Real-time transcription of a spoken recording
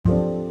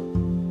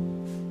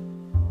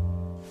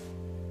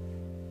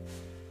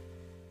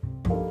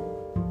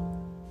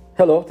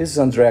Hello, this is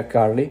Andrea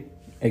Carli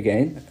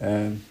again.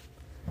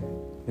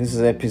 This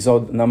is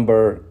episode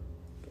number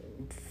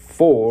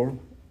 4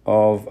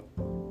 of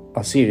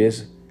a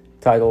series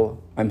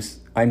titled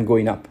I'm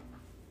Going Up.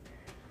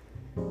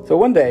 So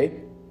one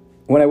day,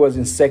 when I was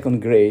in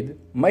second grade,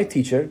 my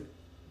teacher,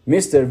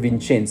 Mr.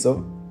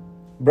 Vincenzo,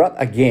 brought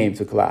a game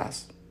to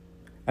class.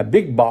 A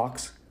big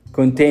box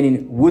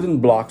containing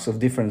wooden blocks of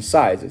different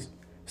sizes,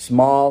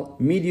 small,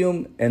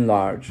 medium, and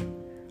large,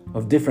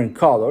 of different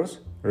colors,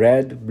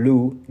 red,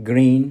 blue,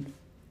 green,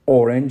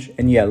 orange,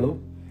 and yellow,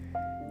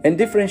 and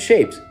different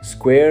shapes,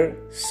 square,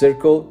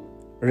 circle,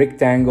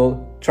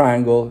 rectangle,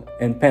 triangle,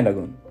 and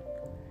pentagon,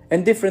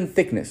 and different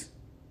thickness,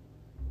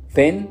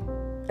 thin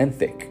and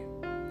thick.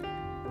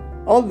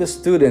 All the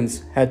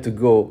students had to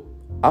go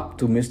up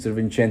to Mr.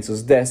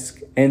 Vincenzo's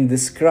desk and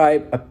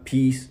describe a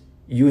piece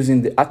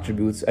using the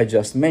attributes I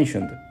just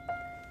mentioned.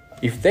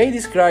 If they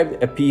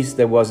described a piece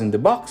that was in the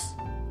box,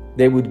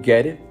 they would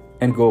get it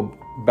and go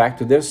back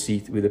to their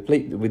seat with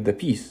the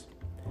piece.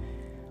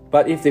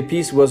 But if the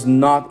piece was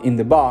not in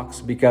the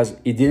box because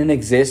it didn't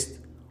exist,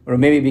 or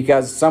maybe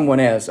because someone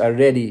else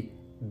already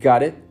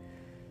got it,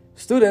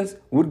 students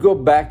would go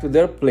back to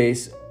their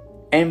place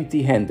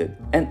empty-handed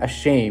and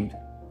ashamed.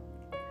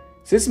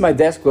 Since my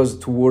desk was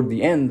toward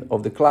the end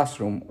of the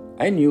classroom,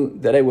 I knew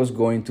that I was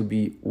going to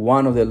be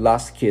one of the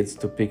last kids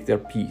to pick their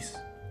piece.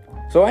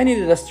 So I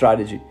needed a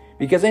strategy,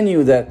 because I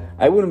knew that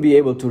I wouldn't be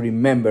able to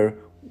remember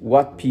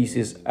what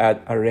pieces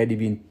had already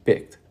been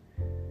picked.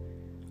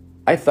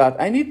 I thought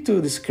I need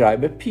to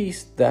describe a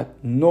piece that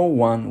no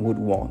one would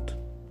want.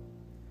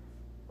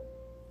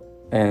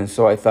 And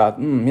so I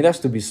thought, it has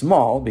to be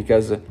small,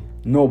 because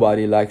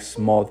nobody likes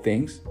small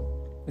things,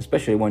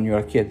 especially when you're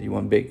a kid, you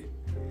want big.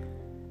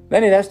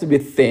 Then it has to be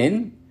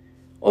thin.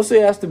 Also,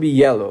 it has to be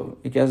yellow,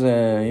 because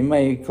in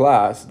my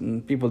class,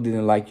 people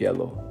didn't like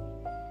yellow.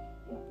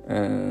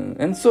 And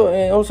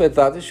also I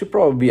thought it should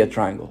probably be a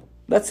triangle.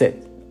 That's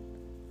it.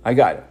 I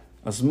got it.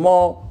 A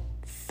small,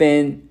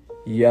 thin,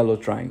 yellow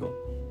triangle.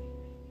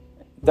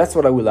 That's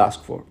what I will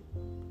ask for.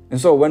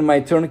 And so when my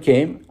turn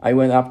came, I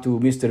went up to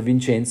Mr.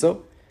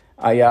 Vincenzo.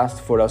 I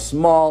asked for a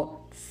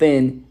small,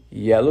 thin,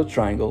 yellow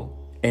triangle,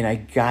 and I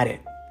got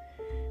it.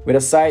 With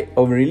a sigh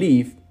of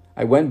relief,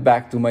 I went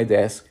back to my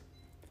desk.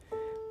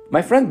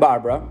 My friend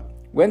Barbara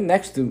went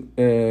next,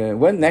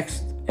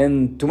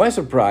 and to my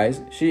surprise,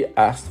 she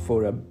asked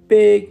for a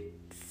big,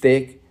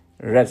 thick,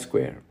 red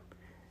square.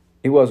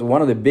 It was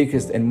one of the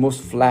biggest and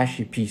most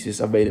flashy pieces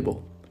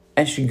available,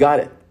 and she got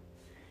it.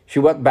 She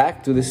went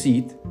back to the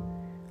seat,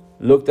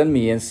 looked at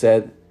me and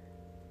said,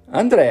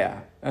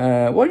 "Andrea,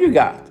 what you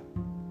got?"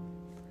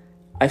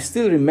 I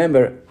still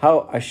remember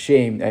how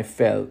ashamed I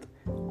felt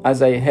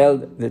as I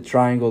held the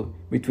triangle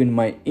between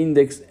my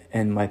index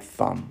and my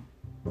thumb.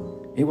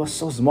 It was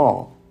so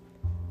small.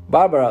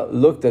 Barbara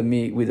looked at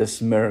me with a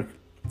smirk.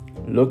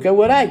 "Look at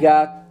what I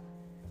got."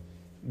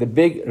 The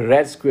big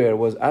red square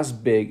was as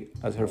big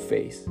as her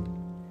face.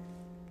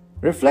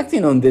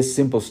 Reflecting on this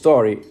simple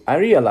story, I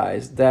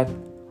realized that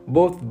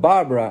both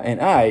Barbara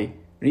and I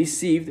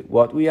received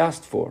what we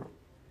asked for.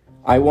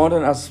 I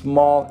wanted a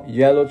small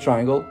yellow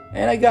triangle,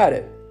 and I got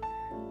it.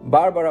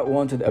 Barbara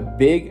wanted a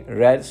big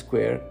red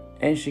square,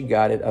 and she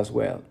got it as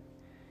well.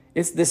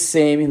 It's the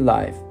same in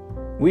life.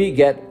 We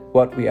get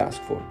what we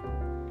ask for.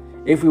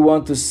 If we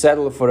want to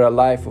settle for a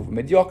life of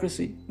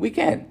mediocrity, we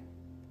can.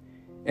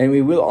 And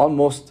we will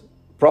most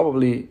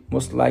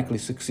likely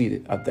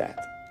succeed at that.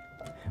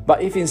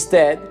 But if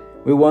instead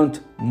we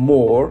want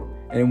more,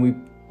 and we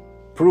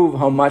prove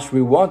how much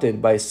we want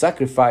it by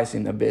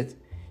sacrificing a bit,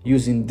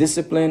 using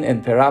discipline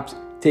and perhaps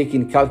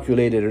taking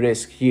calculated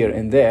risk here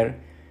and there,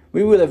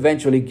 we will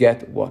eventually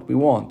get what we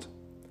want.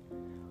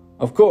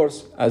 Of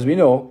course, as we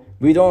know,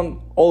 we don't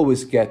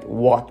always get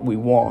what we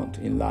want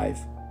in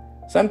life.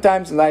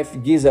 Sometimes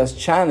life gives us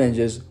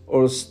challenges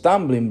or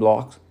stumbling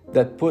blocks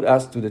that put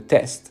us to the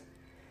test.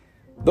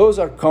 Those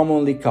are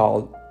commonly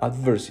called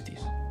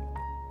adversities.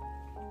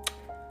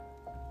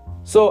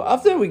 So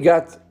after we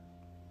got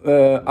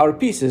our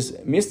pieces,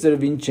 Mr.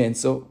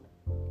 Vincenzo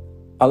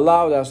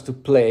allowed us to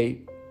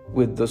play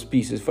with those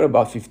pieces for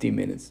about 15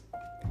 minutes.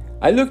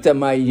 I looked at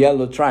my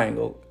yellow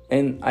triangle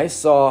and I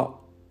saw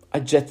a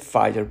jet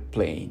fighter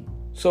plane.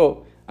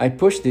 So I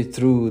pushed it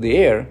through the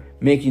air,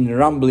 making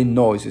rumbling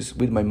noises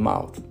with my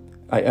mouth.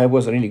 I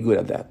was really good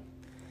at that.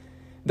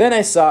 Then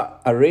I saw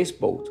a race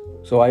boat.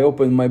 So I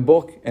opened my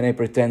book and I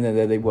pretended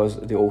that it was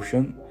the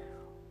ocean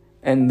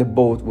and the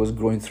boat was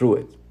going through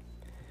it.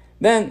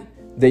 Then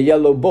the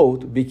yellow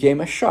boat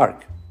became a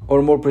shark,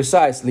 or more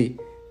precisely,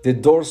 the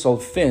dorsal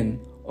fin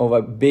of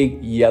a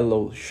big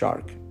yellow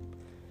shark.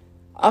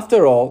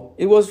 After all,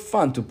 it was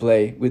fun to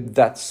play with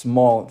that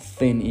small,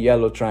 thin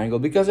yellow triangle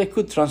because I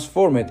could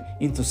transform it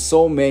into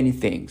so many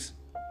things.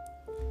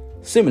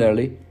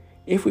 Similarly,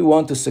 if we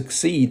want to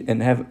succeed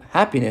and have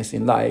happiness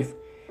in life,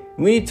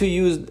 we need to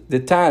use the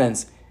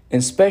talents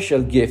and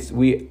special gifts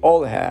we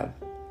all have.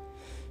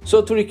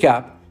 So to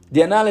recap,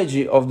 the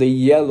analogy of the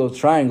yellow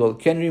triangle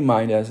can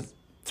remind us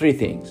 3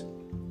 things.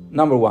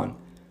 Number 1,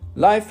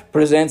 Life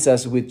presents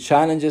us with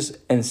challenges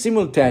and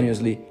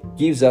simultaneously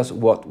gives us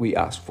what we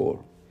ask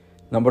for.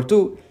 Number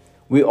 2,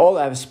 we all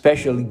have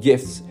special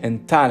gifts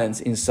and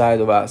talents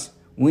inside of us.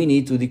 We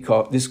need to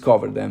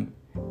discover them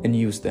and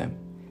use them.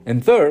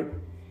 And third,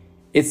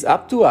 it's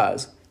up to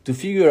us to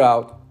figure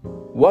out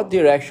what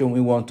direction we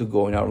want to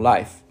go in our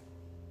life.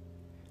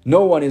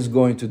 No one is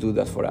going to do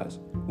that for us.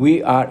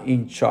 We are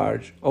in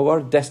charge of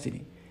our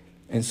destiny.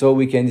 And so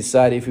we can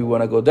decide if we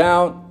want to go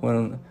down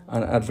when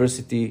an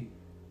adversity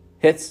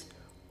hits,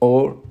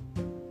 or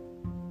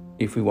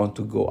if we want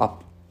to go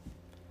up.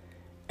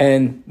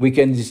 And we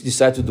can just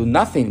decide to do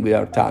nothing with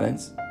our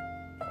talents,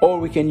 or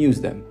we can use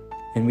them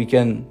and we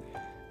can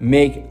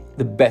make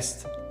the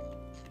best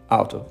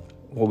out of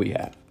what we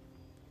have.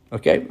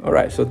 Okay? All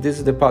right. So this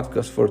is the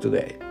podcast for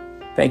today.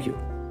 Thank you.